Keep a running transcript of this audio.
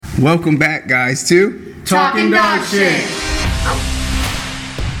Welcome back, guys, to Talking Dog Shit.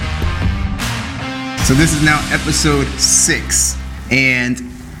 So this is now episode 6, and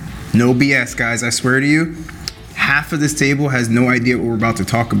no BS, guys. I swear to you, half of this table has no idea what we're about to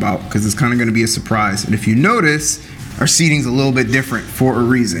talk about because it's kind of going to be a surprise. And if you notice, our seating's a little bit different for a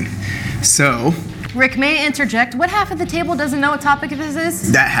reason. So, Rick, may I interject? What half of the table doesn't know what topic this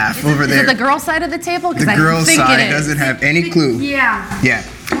is? that half over there. Is it the girl side of the table? The girl side doesn't have any clue. Yeah.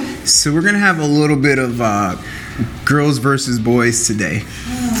 So we're going to have a little bit of girls versus boys today.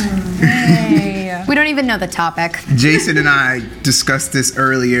 We don't even know the topic. Jason and I discussed this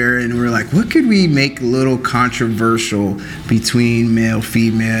earlier, and we're like, what could we make a little controversial between male,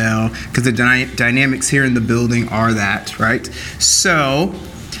 female? Because the dynamics here in the building are that, right? So,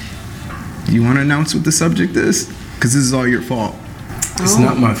 you want to announce what the subject is? Because this is all your fault. It's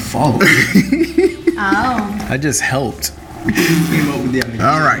not my fault. Oh. I just helped.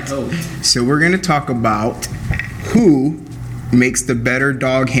 All right. So we're going to talk about who makes the better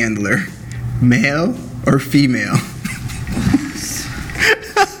dog handler, male or female.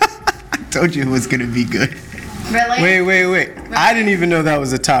 I told you it was going to be good. Really? Wait. I didn't even know that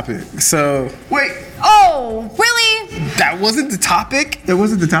was a topic. So. Wait. Oh, really? That wasn't the topic? That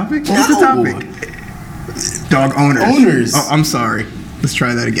wasn't the topic? What was the topic? Dog owners. Oh, I'm sorry. Let's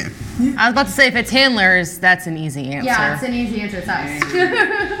try that again. I was about to say, if it's handlers, that's an easy answer. Yeah, it's an easy answer. It's us.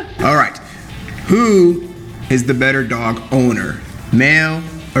 All right. Who is the better dog owner, male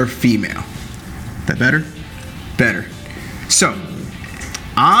or female? That better? Better. So,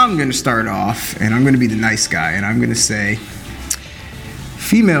 I'm going to start off, and I'm going to be the nice guy, and I'm going to say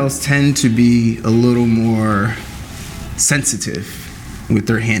females tend to be a little more sensitive with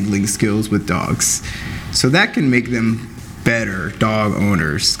their handling skills with dogs. So that can make them better dog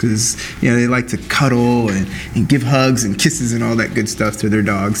owners because they like to cuddle and give hugs and kisses and all that good stuff to their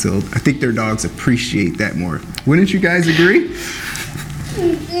dogs. So I think their dogs appreciate that more. Wouldn't you guys agree?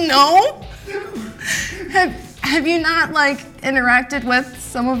 No. Have you not interacted with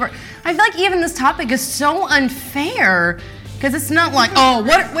some of our? I feel like even this topic is so unfair because it's not like, oh,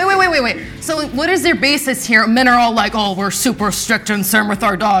 what? Wait. So what is their basis here? Men are all like, oh, we're super strict and concerned with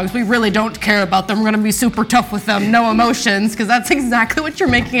our dogs. We really don't care about them. We're gonna be super tough with them. No emotions, because that's exactly what you're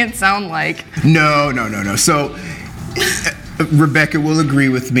making it sound like. No. So Rebecca will agree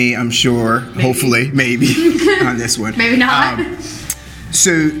with me, I'm sure. Maybe. Hopefully, maybe on this one. Maybe not.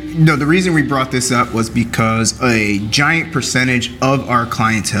 The reason we brought this up was because a giant percentage of our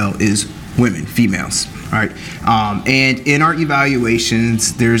clientele is women, females, right? And in our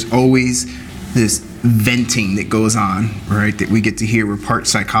evaluations, there's always this venting that goes on, right? That we get to hear. We're part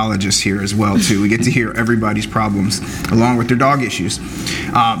psychologists here as well, too. We get to hear everybody's problems along with their dog issues.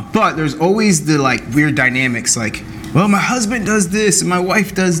 But there's always the weird dynamics well, my husband does this and my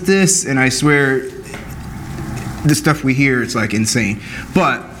wife does this, and I swear the stuff we hear, it's insane.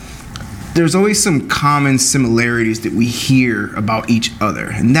 But there's always some common similarities that we hear about each other,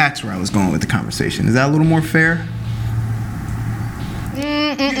 and that's where I was going with the conversation. Is that a little more fair?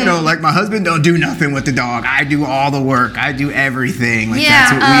 My husband don't do nothing with the dog. I do all the work. I do everything.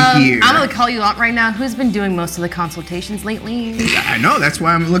 That's what we hear. I'm gonna call you out right now. Who's been doing most of the consultations lately? I know. That's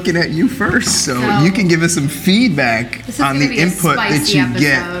why I'm looking at you first, so you can give us some feedback on the input that you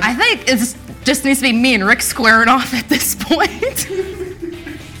get. I think it just needs to be me and Rick squaring off at this point.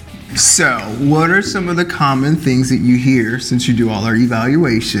 So, what are some of the common things that you hear since you do all our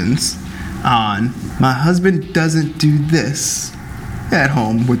evaluations on my husband doesn't do this at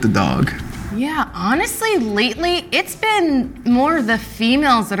home with the dog? Yeah, honestly, lately, it's been more the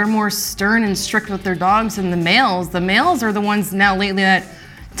females that are more stern and strict with their dogs than the males. The males are the ones now lately that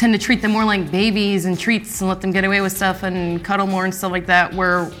tend to treat them more like babies and treats and let them get away with stuff and cuddle more and stuff like that,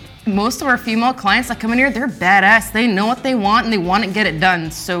 where most of our female clients that come in here, they're badass. They know what they want and they want to get it done.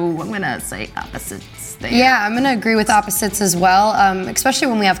 So I'm going to say opposites there. Yeah, I'm going to agree with opposites as well, especially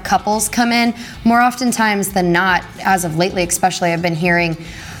when we have couples come in. More oftentimes than not, as of lately especially, I've been hearing,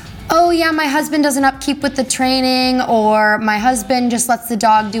 oh yeah, my husband doesn't upkeep with the training, or my husband just lets the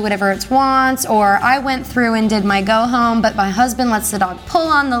dog do whatever it wants, or I went through and did my go home, but my husband lets the dog pull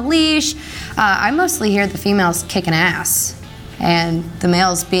on the leash. I mostly hear the females kicking ass and the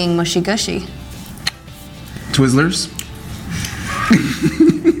males being mushy-gushy. Twizzlers?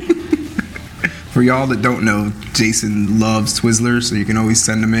 For y'all that don't know, Jason loves Twizzlers, so you can always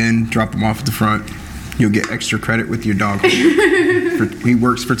send them in, drop them off at the front. You'll get extra credit with your dog. He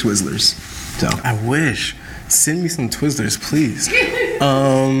works for Twizzlers. So I wish. Send me some Twizzlers, please.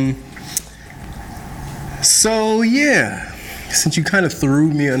 So yeah, Since you kind of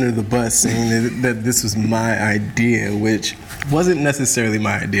threw me under the bus saying that this was my idea, which wasn't necessarily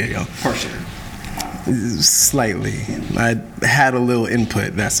my idea, y'all. Partially. Slightly. I had a little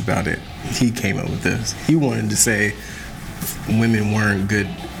input, that's about it. He came up with this. He wanted to say women weren't good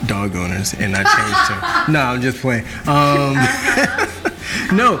dog owners, and I changed him. No, I'm just playing.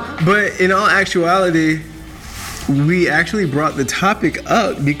 No, but in all actuality, we actually brought the topic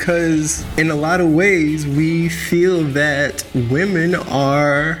up because in a lot of ways we feel that women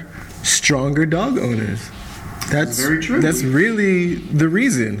are stronger dog owners. That's very true. That's really the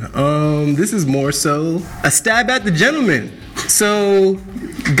reason. This is more so a stab at the gentleman. So,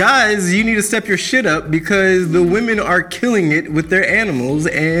 guys, you need to step your shit up because the women are killing it with their animals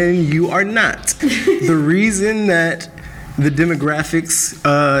and you are not. The reason that the demographics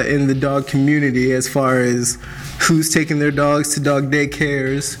in the dog community, as far as who's taking their dogs to dog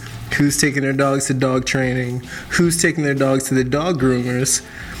daycares, who's taking their dogs to dog training, who's taking their dogs to the dog groomers,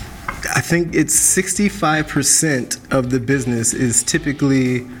 I think it's 65% of the business is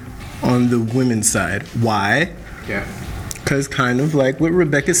typically on the women's side. Why? Yeah. Because kind of like what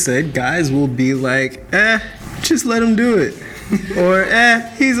Rebecca said, guys will be like, just let him do it. Or,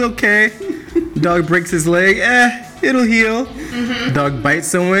 he's okay. Dog breaks his leg, it'll heal. Dog bites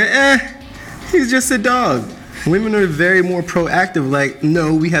someone, he's just a dog. Women are very more proactive, like,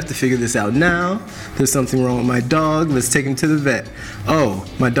 no, we have to figure this out now. There's something wrong with my dog, let's take him to the vet. Oh,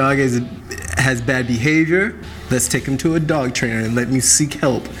 my dog has bad behavior, let's take him to a dog trainer and let me seek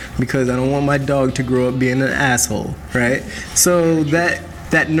help because I don't want my dog to grow up being an asshole, right? So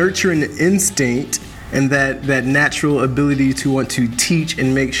that nurturing instinct and that natural ability to want to teach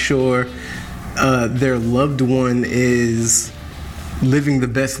and make sure their loved one is living the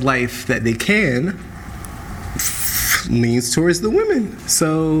best life that they can leans towards the women.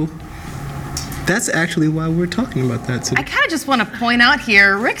 So that's actually why we're talking about that today. I kind of just want to point out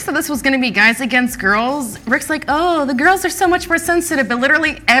here, Rick said this was going to be guys against girls. Rick's like, oh, the girls are so much more sensitive, but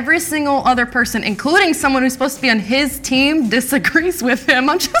literally every single other person, including someone who's supposed to be on his team, disagrees with him.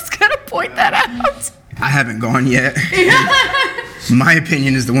 I'm just going to point that out. I haven't gone yet. My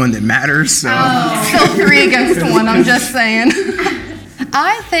opinion is the one that matters. So. Still 3 against 1, I'm just saying.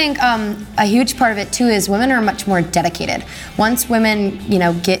 I think a huge part of it too is women are much more dedicated. Once women,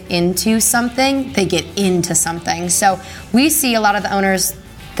 get into something, they get into something. So we see a lot of the owners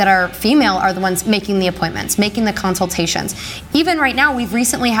that are female are the ones making the appointments, making the consultations. Even right now, we've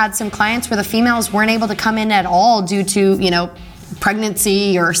recently had some clients where the females weren't able to come in at all due to,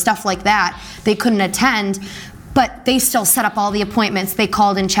 pregnancy or stuff like that. They couldn't attend. But they still set up all the appointments. They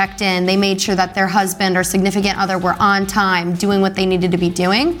called and checked in. They made sure that their husband or significant other were on time, doing what they needed to be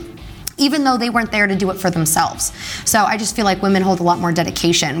doing, even though they weren't there to do it for themselves. So I just feel like women hold a lot more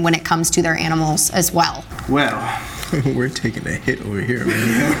dedication when it comes to their animals as well. Well, we're taking a hit over here,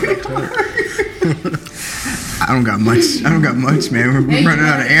 man. I don't got much, man. We're running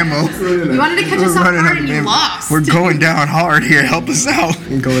out of ammo. You wanted to catch us off guard and you lost. We're going down hard here. Help us out.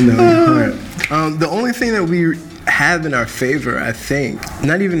 I'm going down hard. The only thing that we have in our favor, I think,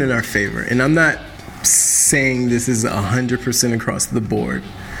 not even in our favor, and I'm not saying this is 100% across the board,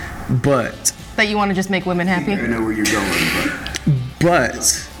 but... That you want to just make women happy? I know where you're going, but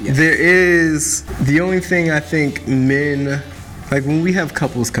yes. There is the only thing I think men, like when we have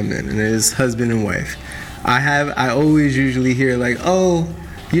couples come in and it's husband and wife, I always usually hear like, oh,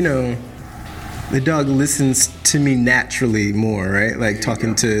 the dog listens to me naturally more, right? Like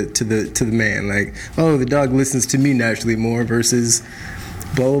talking to the man, like, oh, the dog listens to me naturally more versus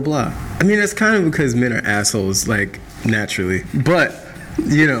blah blah blah. I mean, that's kind of because men are assholes, like naturally, but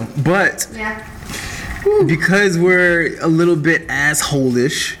yeah. Because we're a little bit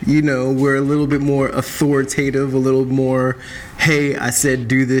asshole-ish, we're a little bit more authoritative, a little more, hey, I said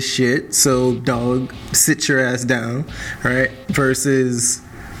do this shit, so dog, sit your ass down, right? Versus,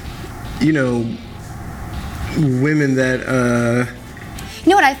 women that... You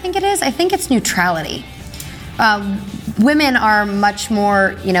know what I think it is? I think it's neutrality. Women are much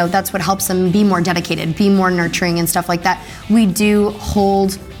more, that's what helps them be more dedicated, be more nurturing and stuff like that. We do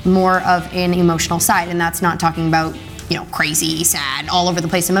hold more of an emotional side, and that's not talking about, crazy, sad, all over the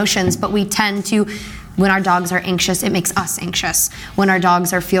place emotions, but we tend to, when our dogs are anxious, it makes us anxious. When our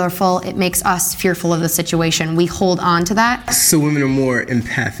dogs are fearful, it makes us fearful of the situation. We hold on to that. So women are more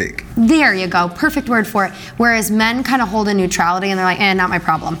empathic. There you go. Perfect word for it. Whereas men kind of hold a neutrality and they're like, not my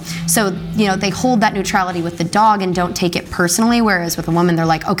problem. So, they hold that neutrality with the dog and don't take it personally. Whereas with a woman, they're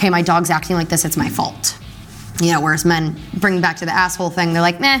like, okay, my dog's acting like this, it's my fault. Whereas men bring back to the asshole thing, they're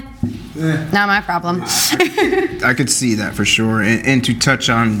like, not my problem. I could see that for sure. And to touch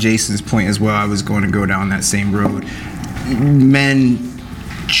on Jason's point as well, I was going to go down that same road. men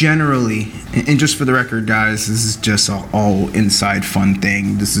generally, and just for the record, guys, this is just all inside fun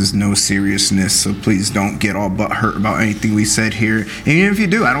thing. This is no seriousness, so please don't get all butthurt about anything we said here. And even if you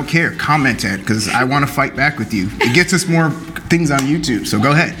do, I don't care. Comment it, because I want to fight back with you. It gets us more things on YouTube, so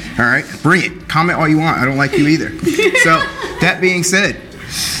go ahead. All right, bring it. Comment all you want. I don't like you either. So that being said,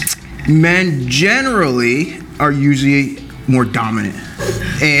 men generally are usually more dominant,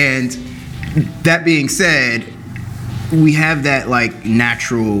 and that being said, we have that like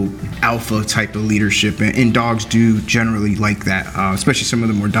natural alpha type of leadership, and dogs do generally like that, especially some of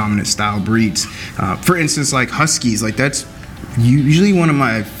the more dominant style breeds. For instance, like Huskies, like that's usually one of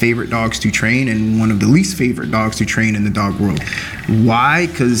my favorite dogs to train and one of the least favorite dogs to train in the dog world. Why?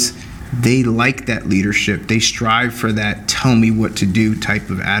 Because they like that leadership. They strive for that tell me what to do type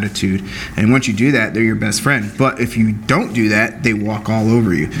of attitude. And once you do that, they're your best friend. But if you don't do that, they walk all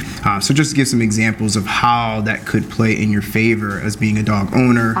over you. So just to give some examples of how that could play in your favor as being a dog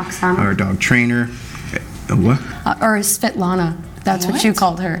owner Oksana. or a dog trainer. What? Or Svetlana. That's what you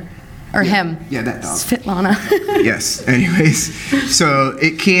called her. Or him. Yeah, that dog. Svetlana. Yes. Anyways, so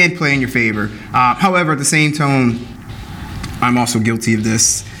it can play in your favor. However, at the same tone, I'm also guilty of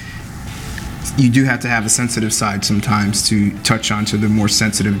this. You do have to have a sensitive side sometimes to touch onto the more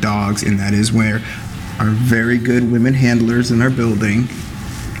sensitive dogs, and that is where our very good women handlers in our building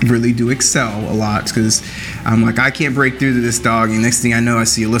really do excel a lot, because I'm like, I can't break through to this dog, and next thing I know, I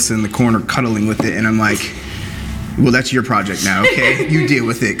see Alyssa in the corner cuddling with it, and I'm like, well, that's your project now, okay? You deal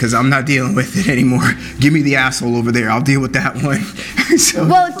with it, because I'm not dealing with it anymore. Give me the asshole over there. I'll deal with that one. So,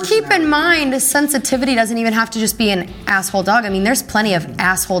 Well, keep in mind, sensitivity doesn't even have to just be an asshole dog. I mean, there's plenty of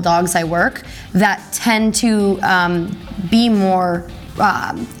asshole dogs I work that tend to be more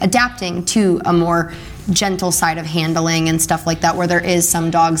adapting to a more gentle side of handling and stuff like that, where there is some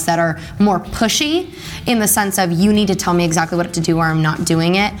dogs that are more pushy in the sense of you need to tell me exactly what to do or I'm not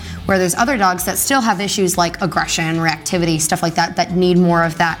doing it, where there's other dogs that still have issues like aggression, reactivity, stuff like that, that need more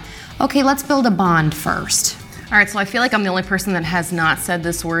of that, okay, let's build a bond first. All right, so I feel like I'm the only person that has not said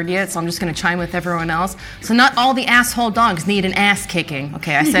this word yet, so I'm just going to chime with everyone else. So not all the asshole dogs need an ass kicking.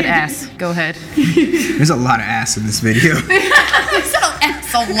 Okay, I said ass. Go ahead. there's a lot of ass in this video. I said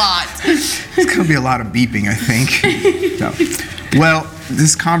ass a lot. It's going to be a lot of beeping, I think. So, well,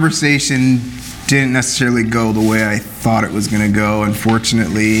 this conversation didn't necessarily go the way I thought it was going to go.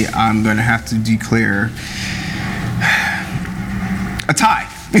 Unfortunately, I'm going to have to declare a tie.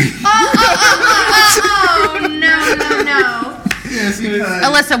 Oh, no. Yes, because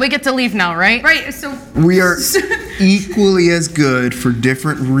Alyssa, we get to leave now, right? Right, so we are equally as good for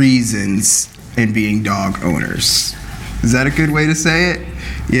different reasons in being dog owners. Is that a good way to say it?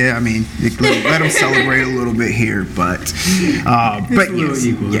 Yeah, I mean, let them celebrate a little bit here, but yes,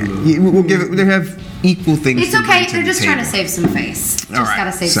 we'll give it. They have equal things. it's to okay. bring to They're the just trying to table. save some face. Just All right,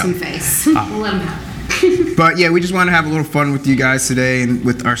 gotta save so, some face. We'll let them have it. But yeah, we just want to have a little fun with you guys today and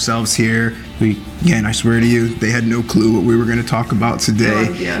with ourselves here. Again, I swear to you, they had no clue what we were going to talk about today.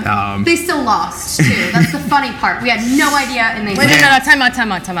 They still lost too. That's the funny part. We had no idea, and they Wait, did. no, time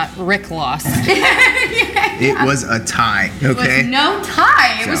out. Rick lost. It was a tie, It was okay? no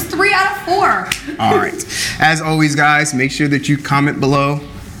tie. It was 3 out of 4. All right. As always, guys, make sure that you comment below,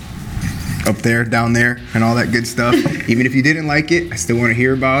 up there, down there, and all that good stuff. Even if you didn't like it, I still want to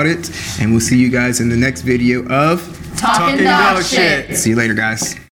hear about it. And we'll see you guys in the next video of Talking dog shit. See you later, guys.